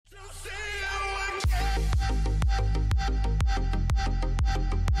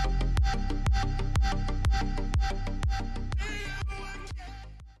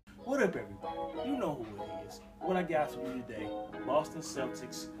I got for you today. Boston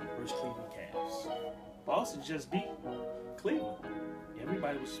Celtics versus Cleveland Cavs. Boston just beat Cleveland.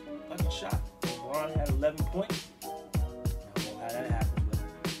 Everybody was fucking shocked. LeBron had 11 points. I don't know how that happened, but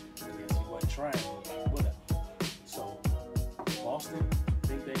I guess he wasn't trying, but whatever. So, Boston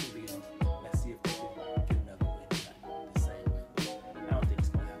think they can beat them. Let's see if they can get another win tonight the same way. I don't think it's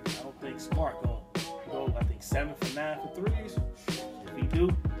going to happen. I don't think Smart going to go, I think, 7 for 9 for threes. If he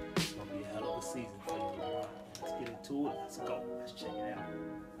do, it's going to be a hell of a season for you, LeBron. Let's get into it. Let's go. Let's check it out.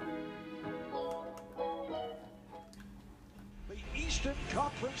 Eastern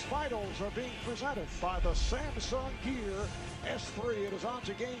Conference Finals are being presented by the Samsung Gear S3. It is on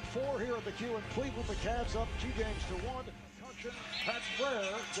to Game 4 here at the Q in Cleveland. The Cavs up 2-1. Concussion, Pat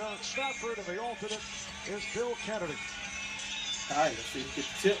Frere, John Stafford, and the alternate is Bill Kennedy. All right, let's see if we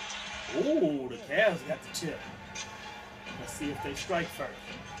get the tip. Ooh, the Cavs got the tip. Let's see if they strike first.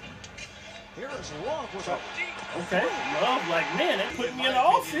 Here is Love with a deep. Okay, Love like, man, they put me in the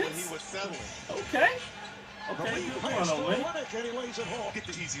offense. He was settling. Okay. Okay, come on, Owen. And he lays it home. Get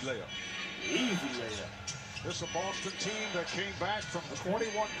the easy layup. Easy layup. This is a Boston team that came back from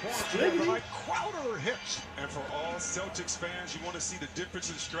 21 points the other night. Crowder hits. And for all Celtics fans, you want to see the difference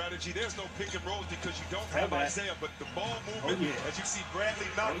in strategy. There's no pick and rolls because you don't have Isaiah, but the ball movement, as you see Bradley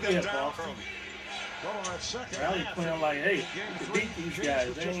knock them down early. Well, on that second Bradley playing like, hey, you can beat these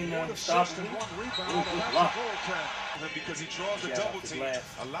guys. They ain't nothing stopping me. Because he draws the double team.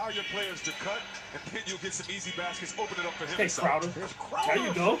 Allow your players to cut, and then you'll get some easy baskets. Open it up for him. Okay, Crowder. There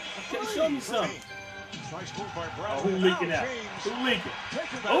you go. Okay, show me something. Nice move by Bradley. Oh, who leaking out? Who leaking?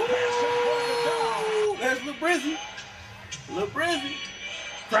 Oh, that's LeBrizzy. LeBrizzy.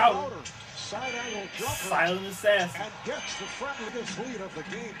 Crowder. Side angle jumper. Silent assassin. And gets the friendliest lead of the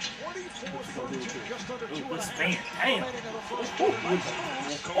game. 24-32, just under 2.5. Damn. Oh,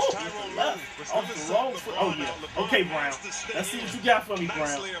 left. Off the wrong foot. Oh, yeah. Okay, Brown. Let's see what you got for me, Brown.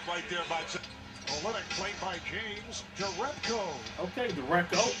 Olynyk played by James. Jarenko. Okay,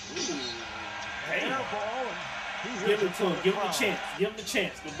 Jarenko. Air ball. Give it to him. Give him the chance. Give him the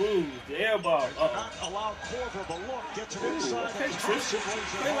chance. The Blues. The air ball. Not allow Korver the look. Gets him inside. Okay, Tristan.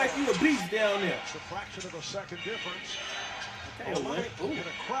 Play like you a beast down there. It's a fraction of a second difference. Okay, Olynyk. In a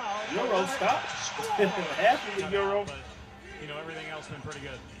crowd. Euro stop. Half of the Euro. But, you know, everything else been pretty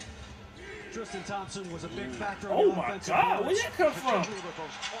good. Tristan Thompson was a big factor. Oh my God, where'd that come from?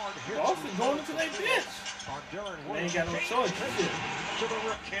 Boston going into their bench. They ain't got no choice.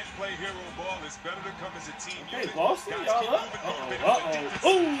 Can't play hero ball. It's better to come as a team. Hey, Boston, y'all up? Uh-oh.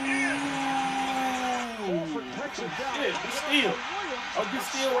 Ooh! Shit, good steal. Oh, good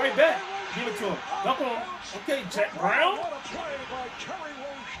steal right back. Give it to him. Dunk on. Okay, Jack Brown.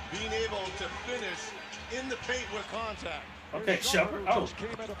 Being able to finish in the paint with contact. Okay, Shepard. Oh,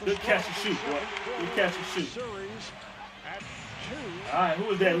 good catch and shoot, boy. Good catch and shoot. All right,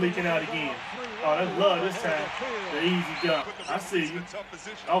 who is that leaking out again? Oh, that's Love this time. The easy dunk. I see you.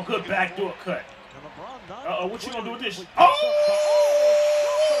 Oh, good backdoor cut. Uh-oh, what you gonna do with this? Oh,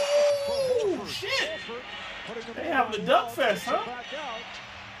 shit. They having a duck fest, huh?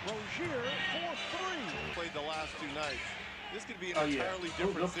 Played the last 2 nights. This could be an entirely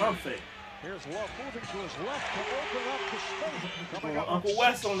different series. Perfect. Here's Love moving to his left to open up the space. Uncle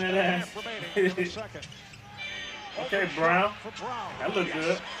West on that ass. Okay, Brown. That look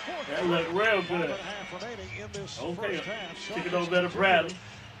good. That look real good. Okay, kick it over to Bradley.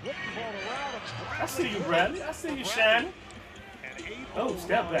 I see you, Bradley. I see you shining. Oh,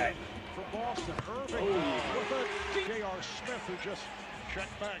 step back. Oh. J.R. Smith, who just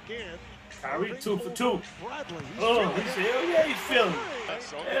checked back in. Kyrie 2 for 2. Oh, he said, hell yeah, he's feeling it.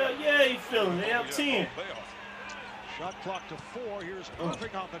 Hell yeah, he's feeling it. They have 10. Shot clock to 4. Here's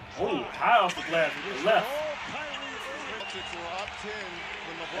Irving on the oh, high off the glass with the left.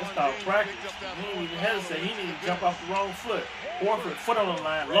 That's how practice. He didn't even hesitate. He didn't even jump off the wrong foot. Horford, foot on the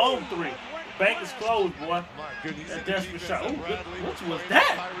line. Long 3. The bank is closed, boy. That desperate shot. Oh, what was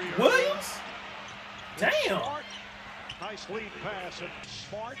that? Williams? Damn. Nice lead pass and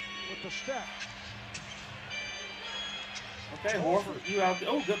Smart with the step. Okay, Horford, you out there.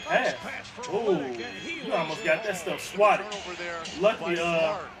 Oh, good pass. Oh, you almost got that stuff swatted. Lucky,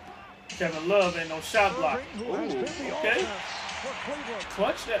 Kevin Love ain't no shot block. Oh, okay.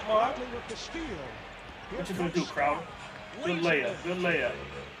 Clutch that, Mark. What you gonna do, Crowder? Good layup, good layup.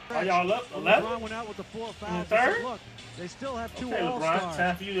 Are y'all up? 11? In the third? They still have 2 okay, LeBron,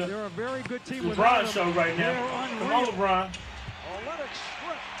 time for you to. They're a very good team. LeBron show right now. Come on, LeBron.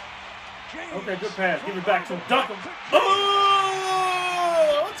 Okay, good pass. Give it back to him. Dunk him.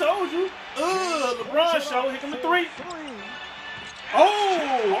 Oh, I told you. LeBron show. Here come the 3.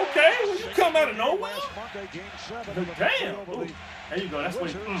 Oh, okay. Well, you come out of nowhere. Damn. Ooh. There you go. That's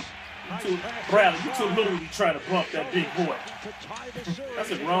what Bradley, you too little to try to bump that big boy.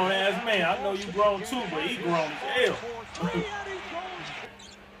 That's a grown-ass man. I know you grown too, but he grown as hell.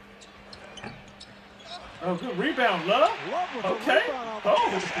 Oh, good rebound, Love. Okay.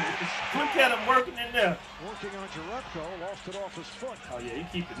 Oh, look at him working in there. Working on Jerebko, lost it off his foot. Oh, yeah, he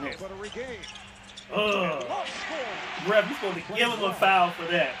keep it next. But a regain. Ref, you're supposed to give him a foul for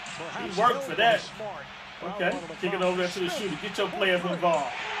that. He worked for that. Okay, kick it over there to the shooter. Get your players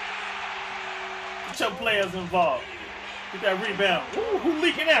involved. Get your players involved. Get that rebound. Ooh, who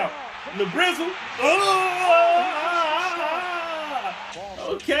leaking out? LeBrizzle. Oh,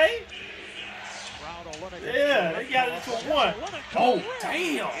 okay. Yeah, they got it to one. Oh,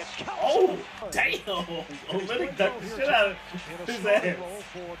 damn. Oh, damn. Oh, let it duck the shit out of his ass.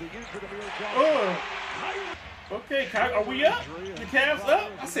 Okay, are we up? The Cavs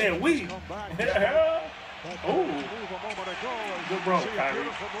up? I said we. Oh, good bro, Kyrie.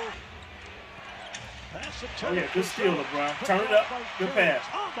 Oh, yeah, good steal, LeBron. Turn it up. Good pass.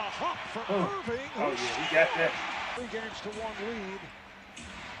 Oh, yeah, he got that. 3 games to 1 lead.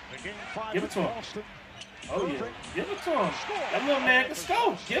 Give it to him. Oh, yeah. Give it to him. That little man can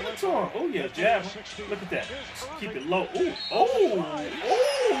score. Give it to him. Oh, yeah, jab him. Look at that. Keep it low. Ooh. Oh.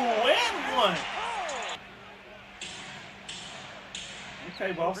 Oh, and one.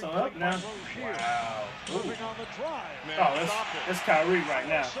 Okay, Boston up now. Wow. Ooh. Oh, that's Kyrie right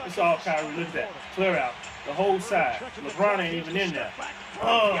now. It's all Kyrie. Look at that. Clear out. The whole side. LeBron ain't even in there.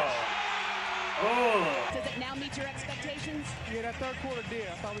 Oh. Oh. Does it now meet your expectations? Yeah, that third quarter did.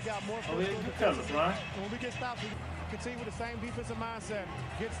 I thought we got more. Oh, yeah, good color, LeBron. When we get stops, we continue with the same defensive mindset.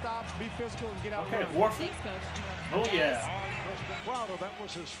 Get stops, be physical, and get out. Okay, Warford. Thanks, Coach. Oh, yeah. That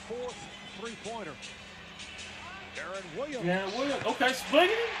was his 4th 3-pointer. Aaron Williams. Yeah, Williams. Okay,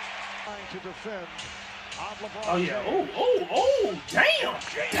 spligging. Trying to defend on LeBron. Oh, yeah. Oh, damn.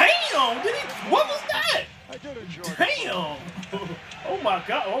 Damn. What was that? I did enjoy Damn. Oh, my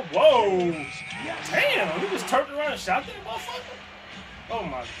God. Oh, whoa. Damn. He just turned around and shot that motherfucker. Oh,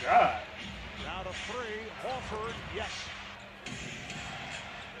 my God. Now to 3. Horford. Yes.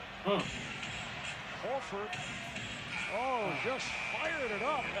 Horford. Oh, just fired it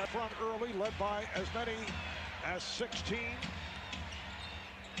up at front early, led by as many as 16.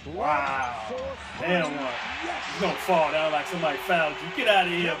 Wow. Damn one. You're going to fall down like somebody fouled you. Get out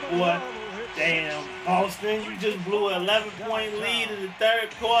of here, boy. Damn. Boston, you just blew an 11-point lead in the 3rd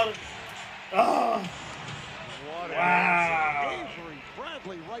quarter. Oh. Wow.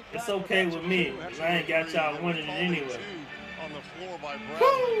 It's okay with me, because I ain't got y'all winning it anyway. On the floor by Bradley.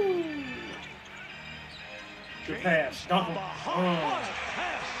 Woo! Good pass. Dunk him. What a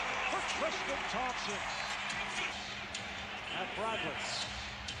pass for Tristan Thompson. At Bradley.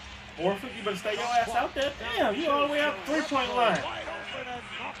 Orford, you better stay your ass out there. Damn, you all the way up 3-point line. Wide open and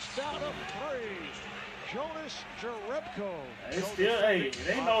knocks down a 3. Jonas Jerebko. It's still, hey, it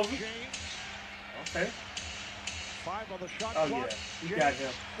ain't over. Okay. 5 on the shot Oh, clock. yeah. You got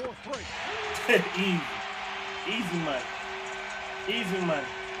him. 4-3. Easy. Easy money. Easy money.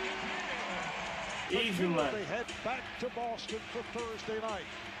 Easy money. They head back to Boston for Thursday night.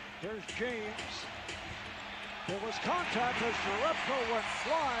 There's James. There was contact as Jerebko went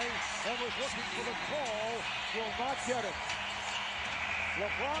flying and was looking for the call. Will not get it.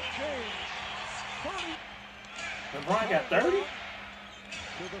 LeBron James, 30. LeBron got 30? To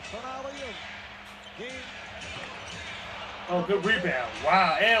the finale of game. Oh, good rebound.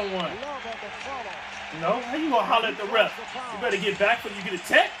 Wow, and one. Love on the follow. No, how you gonna holler at the ref? You better get back before you get a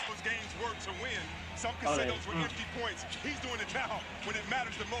tech. Those games work to win. Some can say those were empty points. He's doing it now when it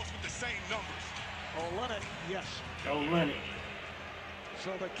matters the most with the same numbers. Olenek, yes. Olenek.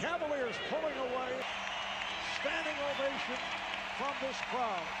 So the Cavaliers pulling away. Standing ovation from this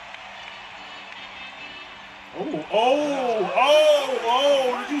crowd. Oh,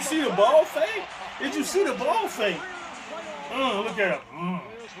 did you see the ball fake? Did you see the ball fake? Look at him.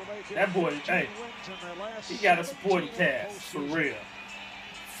 That boy, hey, he got a supporting cast, for real.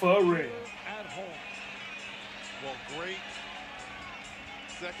 For real. At home. Well, great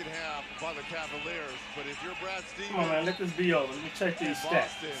second half by the Cavaliers, but if you're Brad Stevens... Come on, man, let this be over. Let me check these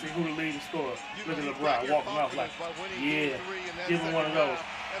stats. See who the leading scorer. Look at LeBron walking off like, yeah, give him one of those.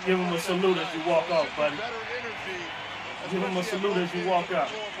 Give him a salute as you walk off, buddy. Give him a salute as you walk out.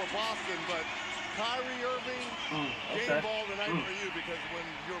 Kyrie Irving, game ball tonight for you, because when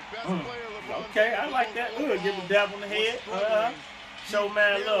your best player, LeBron... Okay, I like that. Give him a dab on the head. Show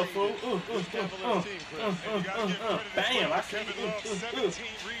man love, fool. Bam, I see you. 17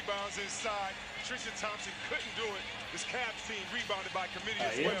 rebounds inside. Tristan Thompson couldn't do it. This Cavs team rebounded by committee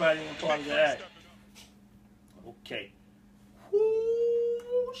as well. Everybody in part of that. Okay.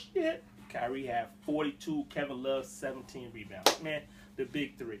 Whoo, shit. Kyrie had 42. Kevin Love 17 rebounds. Man, the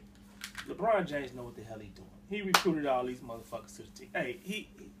big three. LeBron James know what the hell he doing. He recruited all these motherfuckers to the team. Hey, he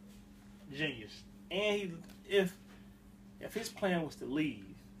genius. And if his plan was to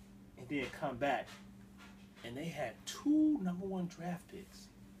leave and then come back, and they had 2 #1 draft picks,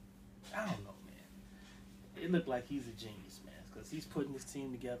 I don't know, man. It looked like he's a genius, man, because he's putting this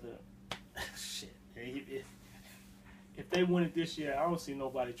team together. Shit. If they win it this year, I don't see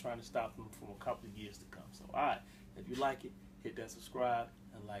nobody trying to stop them from a couple of years to come. So, all right, if you like it, hit that subscribe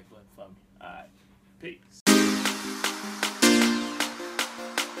and like button for me. All right, peace.